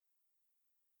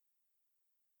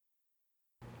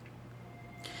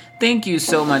Thank you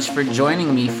so much for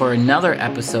joining me for another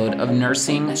episode of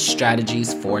Nursing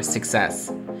Strategies for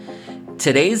Success.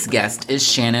 Today's guest is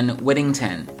Shannon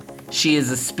Whittington. She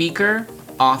is a speaker,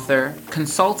 author,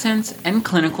 consultant, and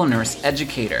clinical nurse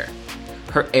educator.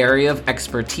 Her area of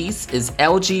expertise is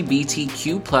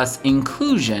LGBTQ+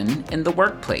 inclusion in the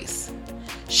workplace.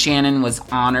 Shannon was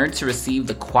honored to receive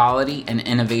the Quality and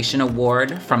Innovation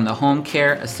Award from the Home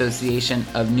Care Association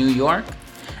of New York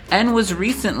and was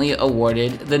recently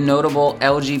awarded the Notable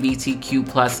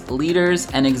LGBTQ+ Leaders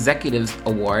and Executives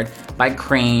Award by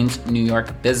Crain's New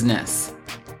York Business.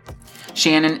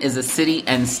 Shannon is a city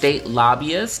and state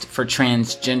lobbyist for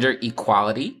transgender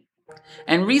equality,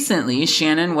 and recently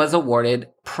Shannon was awarded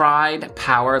Pride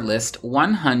Power List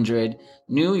 100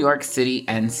 New York City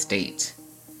and State.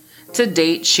 To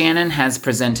date, Shannon has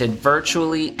presented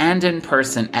virtually and in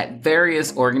person at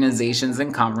various organizations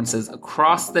and conferences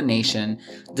across the nation,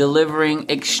 delivering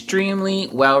extremely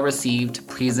well-received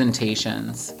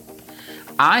presentations.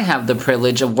 I have the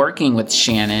privilege of working with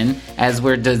Shannon as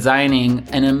we're designing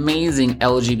an amazing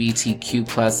LGBTQ+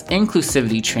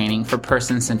 inclusivity training for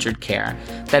person-centered care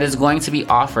that is going to be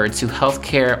offered to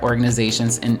healthcare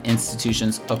organizations and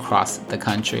institutions across the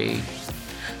country.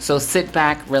 So sit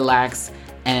back, relax,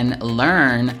 and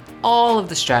learn all of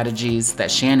the strategies that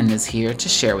Shannon is here to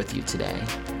share with you today.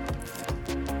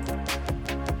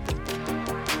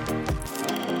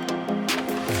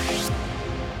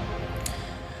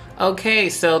 Okay,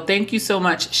 so thank you so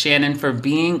much, Shannon, for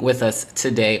being with us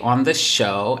today on the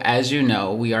show. As you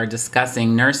know, we are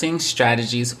discussing nursing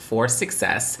strategies for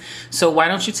success. So why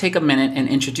don't you take a minute and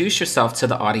introduce yourself to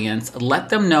the audience, let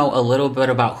them know a little bit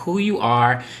about who you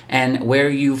are and where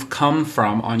you've come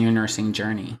from on your nursing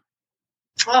journey.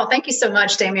 Oh, thank you so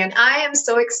much, Damien. I am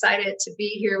so excited to be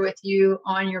here with you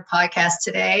on your podcast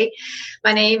today.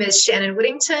 My name is Shannon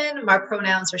Whittington. My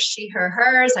pronouns are she, her,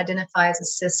 hers. I identify as a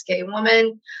cis gay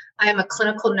woman. I am a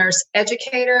clinical nurse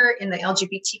educator in the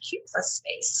LGBTQ+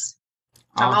 space.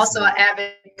 Awesome. I'm also an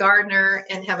avid gardener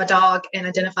and have a dog and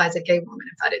identify as a gay woman,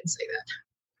 if I didn't say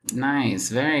that. Nice.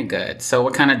 Very good. So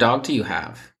what kind of dog do you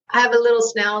have? I have a little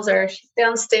schnauzer. She's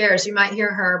downstairs. You might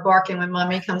hear her barking when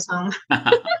mommy comes home.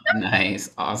 Nice.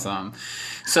 Awesome.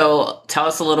 So tell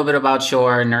us a little bit about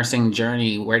your nursing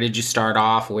journey. Where did you start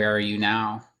off? Where are you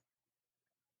now?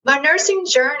 My nursing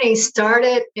journey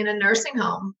started in a nursing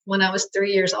home when I was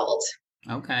 3 years old.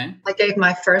 Okay. I gave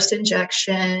my first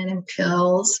injection and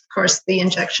pills. Of course, the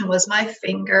injection was my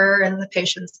finger, and the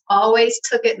patients always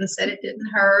took it and said it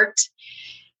didn't hurt.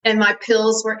 And my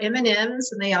pills were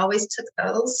M&Ms, and they always took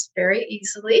those very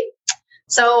easily.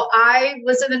 So I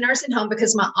was in a nursing home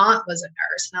because my aunt was a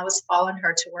nurse, and I was following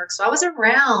her to work. So I was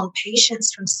around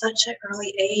patients from such an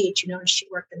early age. You know, she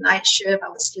worked the night shift. I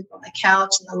would sleep on the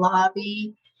couch in the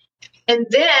lobby. And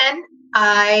then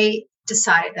I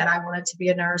decided that I wanted to be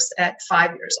a nurse at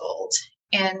 5 years old.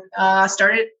 And I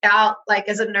started out like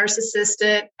as a nurse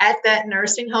assistant at that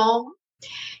nursing home.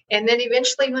 And then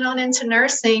eventually went on into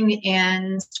nursing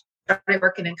and started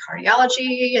working in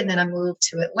cardiology. And then I moved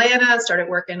to Atlanta, started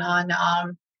working on,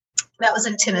 that was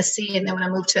in Tennessee. And then when I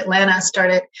moved to Atlanta, I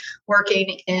started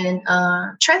working in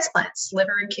transplants,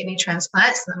 liver and kidney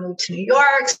transplants. And I moved to New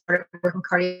York, started working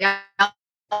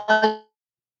cardiology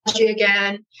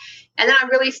again. And then I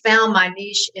really found my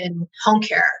niche in home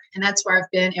care. And that's where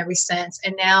I've been ever since.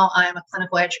 And now I'm a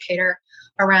clinical educator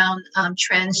around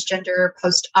transgender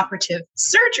post-operative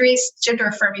surgeries,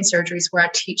 gender-affirming surgeries, where I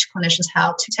teach clinicians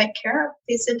how to take care of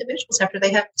these individuals after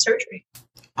they have surgery.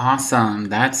 Awesome.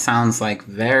 That sounds like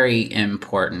very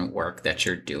important work that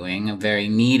you're doing, a very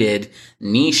needed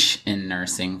niche in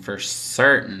nursing for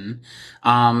certain.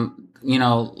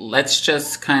 Let's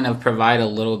just kind of provide a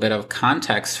little bit of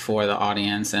context for the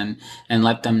audience and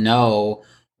let them know,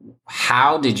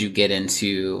 how did you get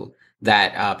into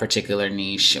that particular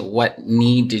niche? What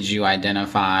need did you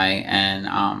identify, and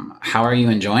how are you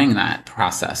enjoying that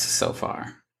process so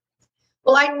far?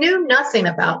 Well, I knew nothing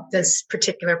about this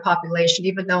particular population,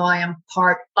 even though I am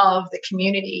part of the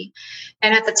community.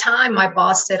 And at the time, my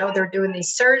boss said, "Oh, they're doing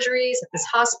these surgeries at this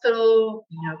hospital,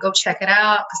 go check it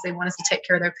out," because they want us to take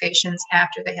care of their patients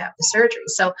after they have the surgery.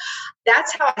 So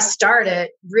that's how I started,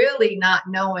 really not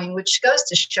knowing, which goes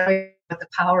to show you what the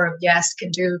power of yes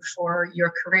can do for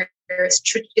your career.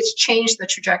 It's changed the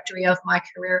trajectory of my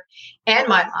career and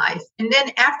my life. And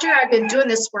then after I've been doing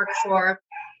this work for,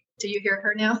 do you hear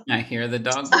her now? I hear the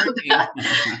dog barking.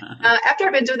 After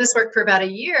I've been doing this work for about a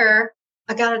year,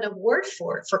 I got an award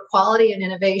for quality and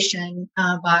innovation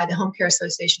by the Home Care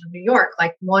Association of New York,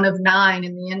 like one of 9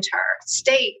 in the entire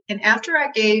state. And after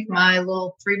I gave my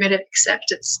little 3-minute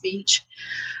acceptance speech,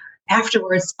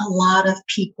 afterwards, a lot of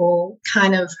people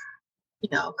kind of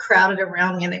crowded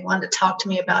around me and they wanted to talk to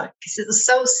me about it because it was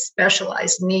so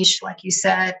specialized, niche, like you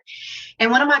said.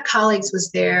 And one of my colleagues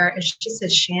was there and she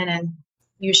said, Shannon,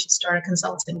 you should start a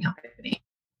consulting company.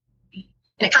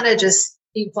 And it kind of just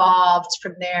evolved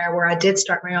from there, where I did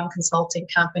start my own consulting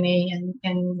company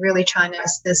and really trying to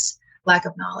address this lack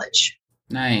of knowledge.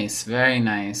 Nice, very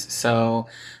nice. So,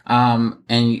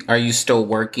 and are you still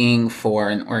working for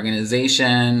an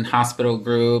organization, hospital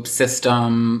group,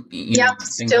 system? Yeah,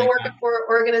 still working for an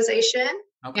organization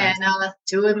and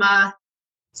doing my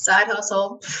side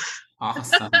hustle.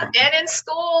 Awesome. And in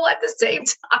school at the same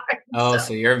time. Oh,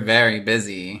 so you're very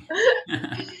busy.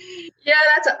 Yeah,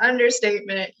 that's an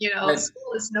understatement.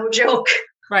 School is no joke.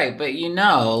 Right. But,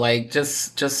 like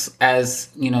just as,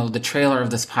 the trailer of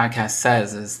this podcast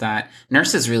says, is that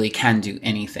nurses really can do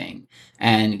anything.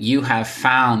 And you have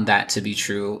found that to be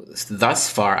true thus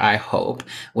far, I hope,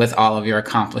 with all of your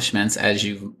accomplishments as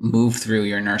you move through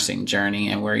your nursing journey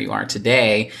and where you are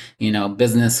today,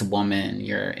 businesswoman,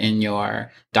 you're in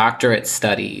your doctorate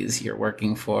studies, you're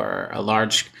working for a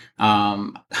large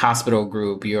hospital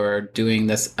group, you're doing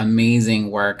this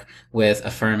amazing work with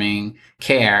Affirming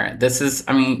Care.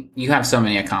 You have so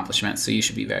many accomplishments, so you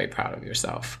should be very proud of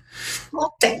yourself.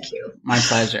 Well, thank you. My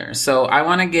pleasure. So I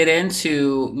want to get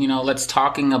into, let's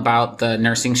talking about the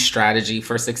nursing strategy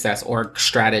for success, or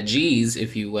strategies,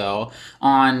 if you will,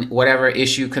 on whatever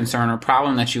issue, concern, or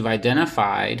problem that you've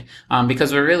identified,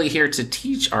 because we're really here to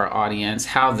teach our audience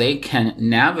how they can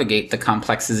navigate the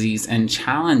complexities and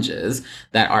challenges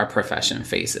that our profession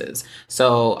faces.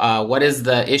 So what is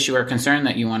the issue or concern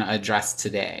that you want to address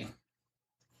today?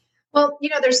 Well,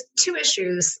 there's two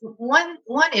issues. One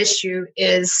issue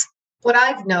is what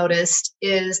I've noticed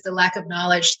is the lack of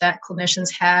knowledge that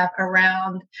clinicians have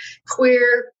around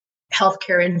queer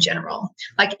healthcare in general.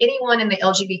 Like anyone in the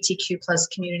LGBTQ plus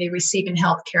community receiving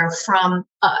healthcare from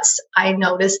us, I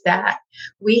noticed that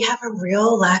we have a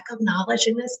real lack of knowledge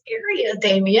in this area,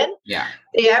 Damien. Yeah.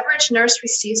 The average nurse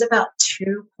receives about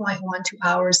 2.12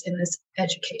 hours in this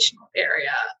educational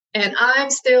area. And I'm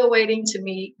still waiting to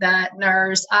meet that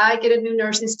nurse. I get a new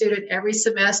nursing student every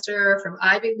semester from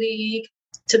Ivy League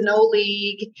to no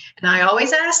league. And I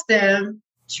always ask them,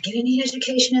 did you get any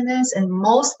education in this? And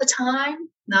most of the time,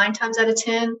 9 times out of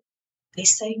 10, they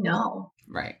say no.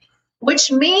 Right. Which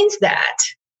means that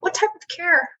what type of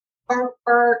care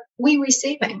are we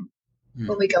receiving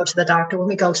when we go to the doctor, when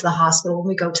we go to the hospital, when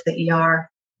we go to the ER,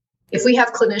 if we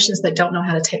have clinicians that don't know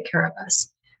how to take care of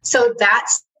us? So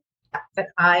that's that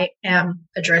I am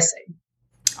addressing.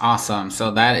 Awesome.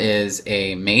 So that is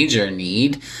a major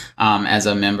need. As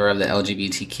a member of the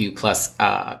LGBTQ plus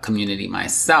community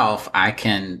myself, I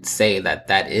can say that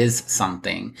that is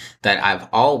something that I've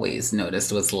always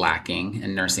noticed was lacking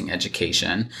in nursing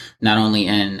education, not only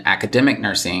in academic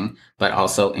nursing, but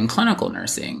also in clinical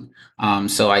nursing.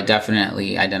 So I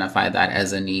definitely identify that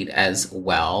as a need as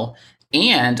well.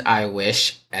 And I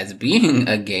wish, as being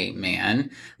a gay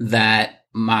man, that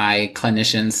my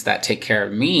clinicians that take care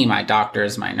of me, my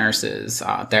doctors, my nurses,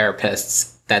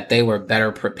 therapists, that they were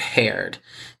better prepared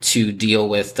to deal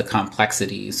with the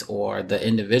complexities or the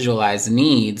individualized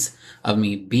needs of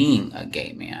me being a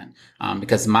gay man,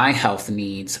 because my health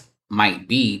needs might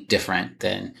be different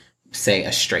than, say,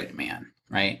 a straight man,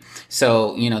 right?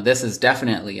 So, this is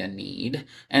definitely a need.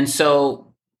 And so,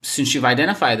 since you've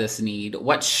identified this need,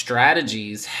 what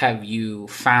strategies have you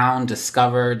found,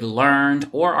 discovered, learned,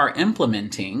 or are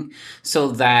implementing so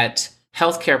that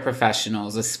healthcare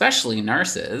professionals, especially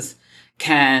nurses,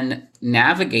 can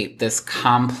navigate this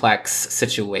complex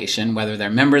situation, whether they're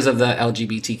members of the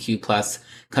LGBTQ plus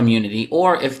community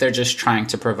or if they're just trying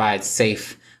to provide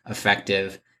safe,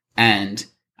 effective, and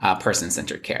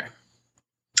person-centered care?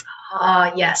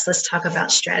 Yes, let's talk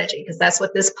about strategy, because that's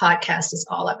what this podcast is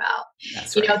all about.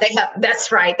 That's right.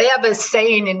 That's right. They have a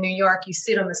saying in New York, you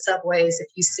sit on the subways, if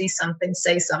you see something,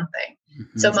 say something.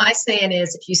 Mm-hmm. So my saying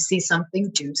is, if you see something,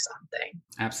 do something.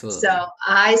 Absolutely. So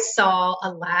I saw a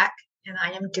lack and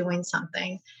I am doing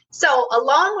something. So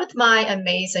along with my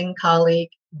amazing colleague,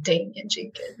 Damien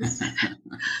Jenkins,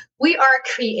 we are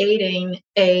creating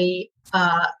a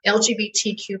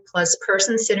LGBTQ plus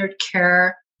person-centered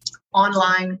care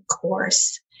online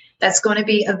course that's going to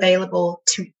be available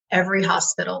to every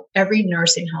hospital, every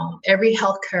nursing home, every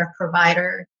healthcare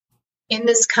provider in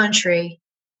this country,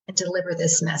 and deliver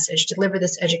this message, deliver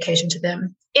this education to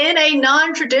them in a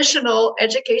non-traditional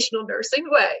educational nursing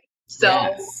way. So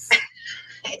yes.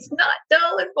 It's not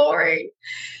dull and boring.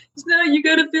 It's not, you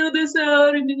got to fill this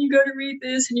out and then you got to read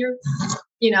this and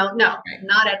no,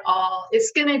 not at all.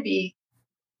 It's going to be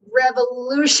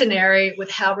revolutionary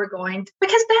with how we're going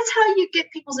because that's how you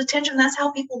get people's attention. That's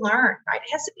how people learn, right?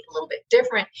 It has to be a little bit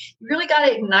different. You really got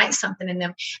to ignite something in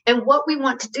them. And what we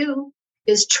want to do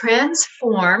is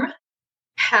transform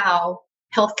how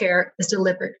healthcare is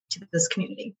delivered to this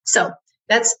community. So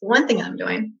that's one thing I'm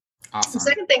doing. Awesome. The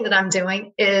second thing that I'm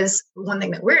doing is one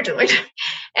thing that we're doing.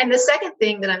 And the second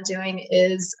thing that I'm doing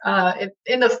is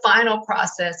in the final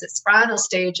process, it's final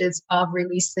stages of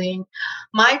releasing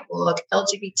my book,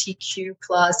 LGBTQ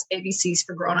plus ABCs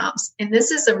for Grownups. And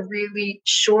this is a really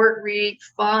short read,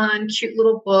 fun, cute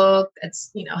little book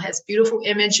that's, has beautiful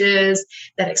images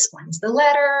that explains the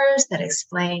letters, that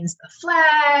explains the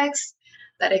flags,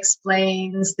 that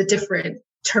explains the different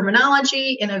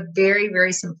terminology in a very,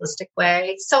 very simplistic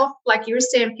way. So like you were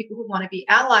saying, people who want to be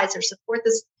allies or support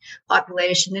this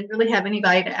population didn't really have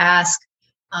anybody to ask.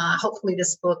 Hopefully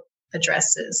this book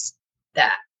addresses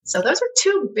that. So those are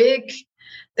two big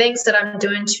things that I'm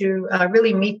doing to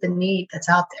really meet the need that's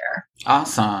out there.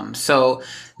 Awesome. So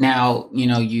now,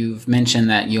 you've mentioned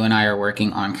that you and I are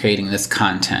working on creating this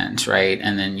content, right?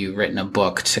 And then you've written a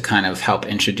book to kind of help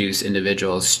introduce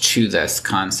individuals to this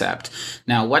concept.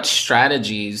 Now, what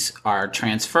strategies are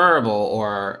transferable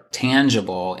or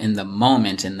tangible in the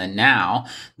moment, in the now,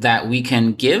 that we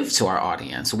can give to our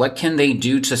audience? What can they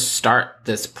do to start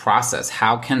this process?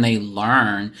 How can they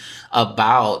learn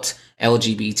about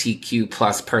LGBTQ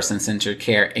plus person-centered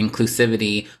care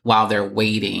inclusivity while they're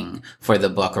waiting for the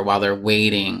book or while they're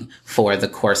waiting for the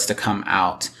course to come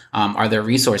out? Are there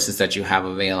resources that you have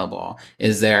available?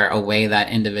 Is there a way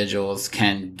that individuals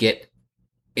can get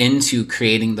into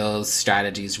creating those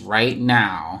strategies right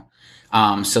now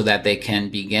so that they can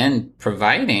begin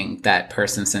providing that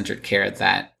person-centered care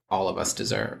that all of us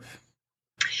deserve?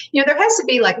 There has to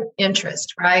be like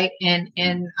interest, right? And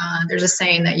there's a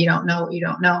saying that you don't know what you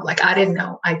don't know. Like I didn't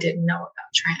know about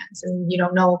trans, and you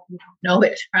don't know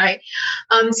it, right?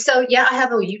 So yeah, I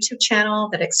have a YouTube channel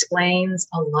that explains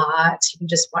a lot. You can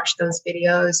just watch those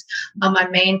videos. My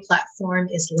main platform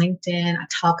is LinkedIn. I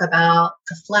talk about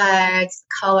the flags, the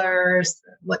colors,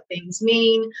 what things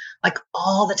mean, like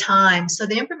all the time. So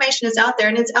the information is out there,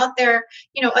 and it's out there.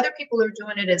 Other people are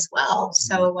doing it as well.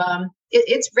 So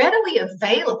it's readily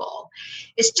available.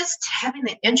 It's just having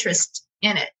the interest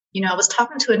in it. I was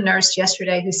talking to a nurse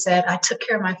yesterday who said, I took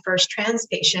care of my first trans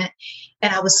patient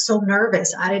and I was so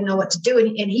nervous. I didn't know what to do.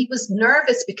 And he was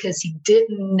nervous because he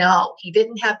didn't know. He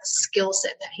didn't have the skill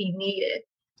set that he needed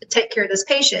to take care of this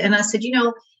patient. And I said,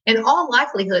 in all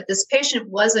likelihood, this patient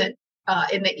wasn't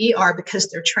in the ER because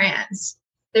they're trans.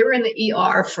 They were in the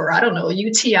ER for, I don't know,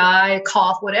 UTI,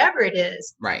 cough, whatever it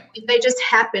is. Right. They just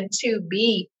happen to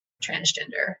be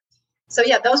transgender. So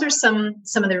yeah, those are some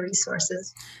of the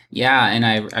resources. Yeah, and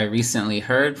I recently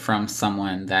heard from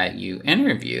someone that you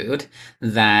interviewed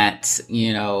that,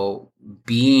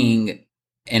 being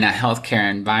in a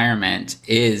healthcare environment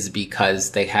is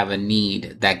because they have a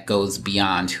need that goes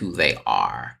beyond who they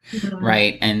are, mm-hmm.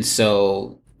 right? And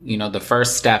so, the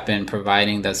first step in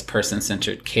providing this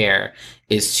person-centered care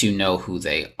is to know who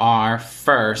they are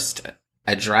first,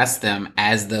 address them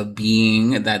as the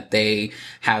being that they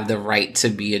have the right to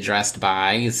be addressed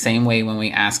by. Same way when we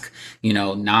ask,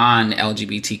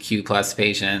 non-LGBTQ plus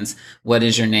patients, what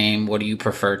is your name? What do you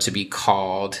prefer to be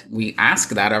called? We ask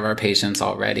that of our patients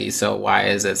already. So why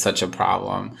is it such a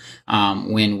problem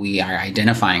when we are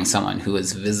identifying someone who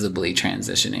is visibly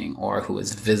transitioning or who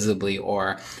is visibly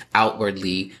or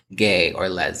outwardly gay or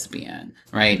lesbian,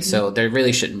 right? Mm-hmm. So there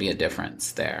really shouldn't be a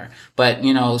difference there. But,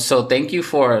 so thank you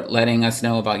for letting us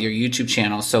know about your YouTube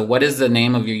channel. So what is the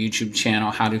name of your YouTube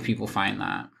channel? How do people find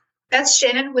that? That's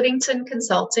Shannon Whittington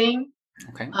Consulting.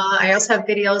 Okay. I also have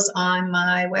videos on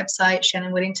my website,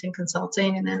 Shannon Whittington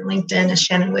Consulting, and then LinkedIn is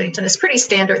Shannon Whittington. It's pretty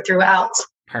standard throughout.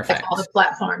 Perfect. All the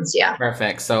platforms, yeah.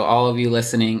 Perfect. So all of you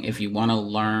listening, if you want to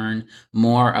learn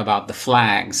more about the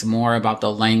flags, more about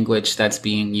the language that's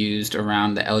being used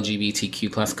around the LGBTQ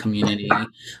plus community,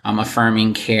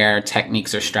 affirming care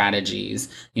techniques or strategies,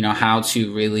 how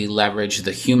to really leverage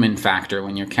the human factor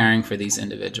when you're caring for these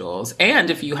individuals. And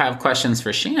if you have questions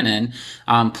for Shannon,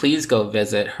 please go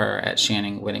visit her at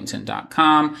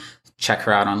shannonwhittington.com. Check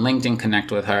her out on LinkedIn,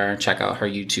 connect with her, check out her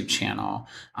YouTube channel.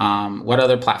 What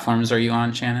other platforms are you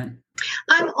on, Shannon?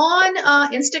 I'm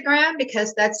on Instagram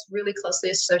because that's really closely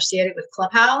associated with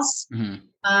Clubhouse.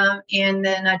 Mm-hmm. And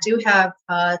then I do have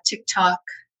a TikTok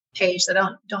page that I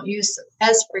don't use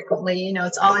as frequently.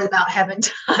 It's always about having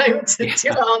time to do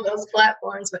all those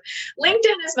platforms. But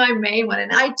LinkedIn is my main one.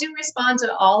 And I do respond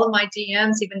to all of my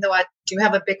DMs, even though I do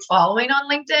have a big following on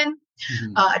LinkedIn.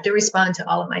 I do respond to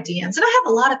all of my DMs. And I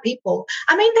have a lot of people.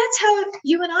 I mean, that's how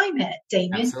you and I met,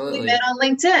 Damon. Absolutely. We met on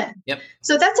LinkedIn. Yep.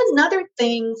 So that's another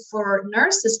thing for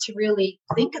nurses to really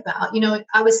think about.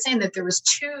 I was saying that there was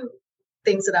two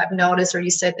things that I've noticed, or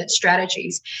you said that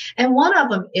strategies. And one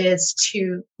of them is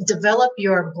to develop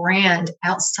your brand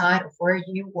outside of where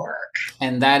you work.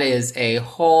 And that is a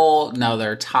whole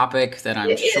nother topic that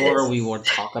I'm sure we will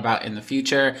talk about in the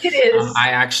future. It is. I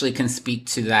actually can speak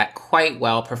to that quite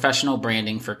well. Professional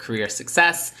branding for career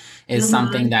success is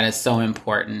something that is so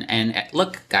important. And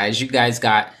look, guys, you guys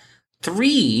got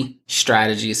 3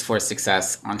 strategies for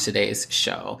success on today's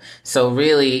show. So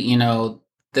really,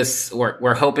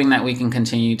 we're hoping that we can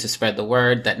continue to spread the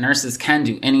word that nurses can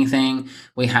do anything.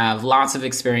 We have lots of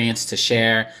experience to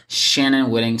share. Shannon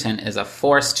Whittington is a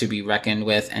force to be reckoned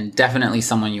with, and definitely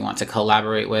someone you want to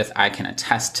collaborate with. I can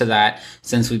attest to that.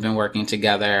 Since we've been working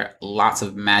together, lots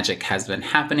of magic has been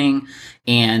happening.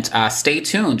 And stay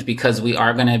tuned, because we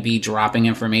are going to be dropping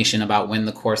information about when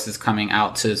the course is coming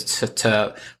out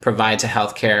to provide to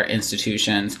healthcare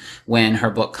institutions, when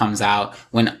her book comes out,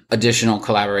 when additional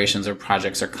collaborations or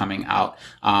projects are coming out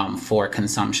for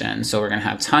consumption. So we're going to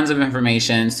have tons of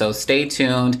information. So stay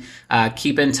tuned,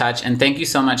 keep in touch. And thank you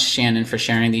so much, Shannon, for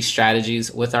sharing these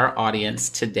strategies with our audience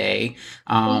today.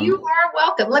 You are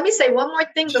welcome. Let me say one more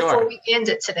thing before we end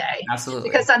it today. Absolutely.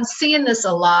 Because I'm seeing this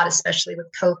a lot, especially with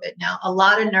COVID now. A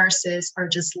lot of nurses are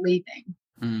just leaving.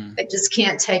 They just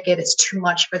can't take it. It's too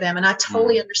much for them. And I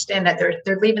totally understand that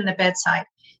they're leaving the bedside.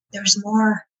 There's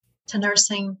more to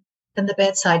nursing than the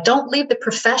bedside. Don't leave the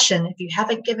profession if you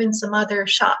haven't given some other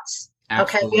shots.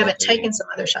 Absolutely. Okay, we haven't taken some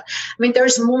other shots. I mean,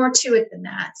 there's more to it than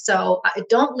that. So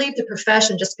don't leave the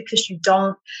profession just because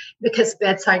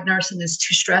bedside nursing is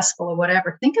too stressful or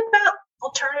whatever. Think about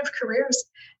alternative careers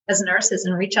as nurses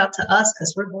and reach out to us,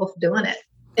 because we're both doing it.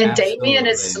 And Damien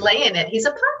is slaying it. He's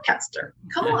a podcaster.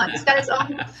 Come on. He's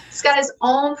got his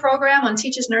own program on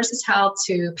teaches nurses how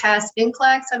to pass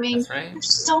NCLEX. I mean,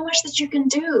 there's so much that you can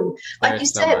do. Like you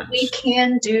said, we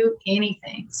can do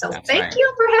anything. So thank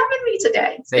you for having me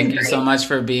today. Thank you so much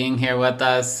for being here with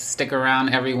us. Stick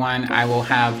around, everyone. I will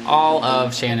have all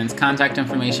of Shannon's contact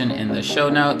information in the show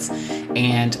notes.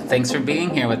 And thanks for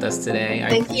being here with us today.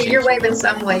 Thank you. You're waving, so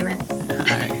I'm waving. All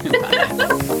right.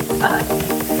 Bye. Bye.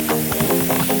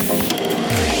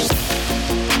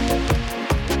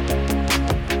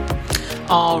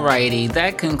 Alrighty,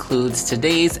 that concludes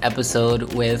today's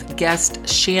episode with guest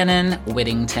Shannon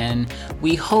Whittington.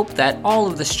 We hope that all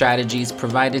of the strategies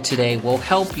provided today will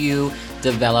help you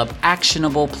develop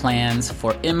actionable plans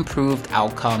for improved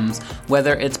outcomes,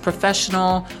 whether it's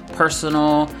professional,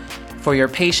 personal, for your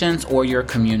patients or your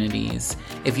communities.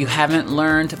 If you haven't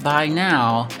learned by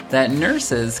now that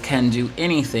nurses can do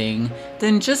anything,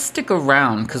 then just stick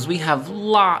around, because we have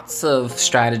lots of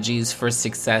strategies for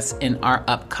success in our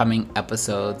upcoming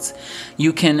episodes.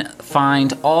 You can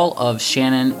find all of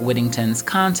Shannon Whittington's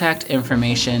contact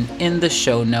information in the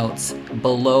show notes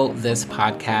below this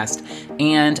podcast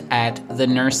and at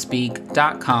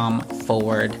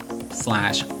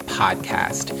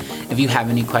thenursespeak.com/podcast. If you have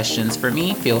any questions for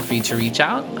me, feel free to reach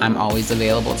out. I'm always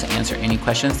available to answer any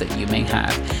questions that you may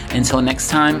have. Until next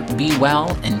time, be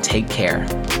well and take care.